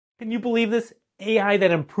Can you believe this? AI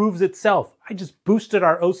that improves itself. I just boosted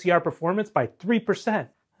our OCR performance by 3%.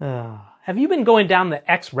 Have you been going down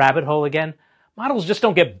the X rabbit hole again? Models just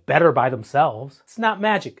don't get better by themselves. It's not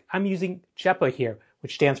magic. I'm using GEPA here,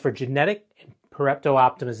 which stands for Genetic and Pareto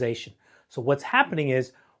Optimization. So what's happening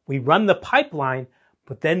is we run the pipeline,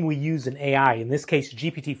 but then we use an AI, in this case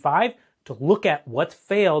GPT-5, to look at what's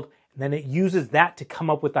failed, and then it uses that to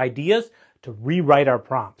come up with ideas to rewrite our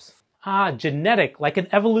prompts. Genetic, like an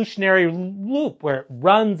evolutionary loop where it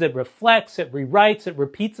runs, it reflects, it rewrites, it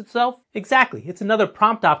repeats itself. Exactly. It's another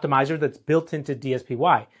prompt optimizer that's built into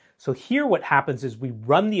DSPY. So here what happens is we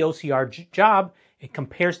run the OCR job, it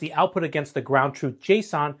compares the output against the ground truth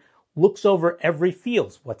JSON, looks over every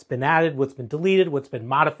field, what's been added, what's been deleted, what's been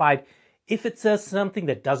modified. If it says something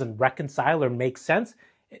that doesn't reconcile or make sense,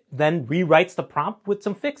 it then rewrites the prompt with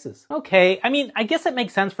some fixes. Okay, I guess it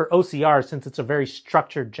makes sense for OCR since it's a very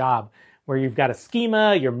structured job where you've got a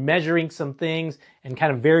schema, you're measuring some things, and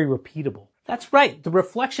kind of very repeatable. That's right, the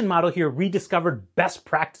reflection model here rediscovered best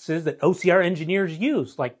practices that OCR engineers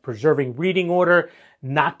use, like preserving reading order,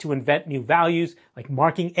 not to invent new values, like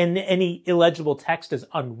marking any illegible text as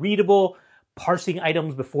unreadable, parsing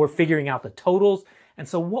items before figuring out the totals. And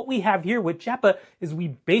so what we have here with GEPA is we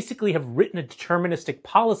basically have written a deterministic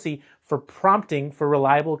policy for prompting for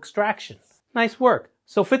reliable extraction. Nice work.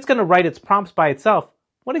 So if it's going to write its prompts by itself,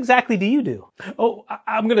 what exactly do you do? Oh,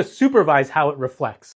 I'm going to supervise how it reflects.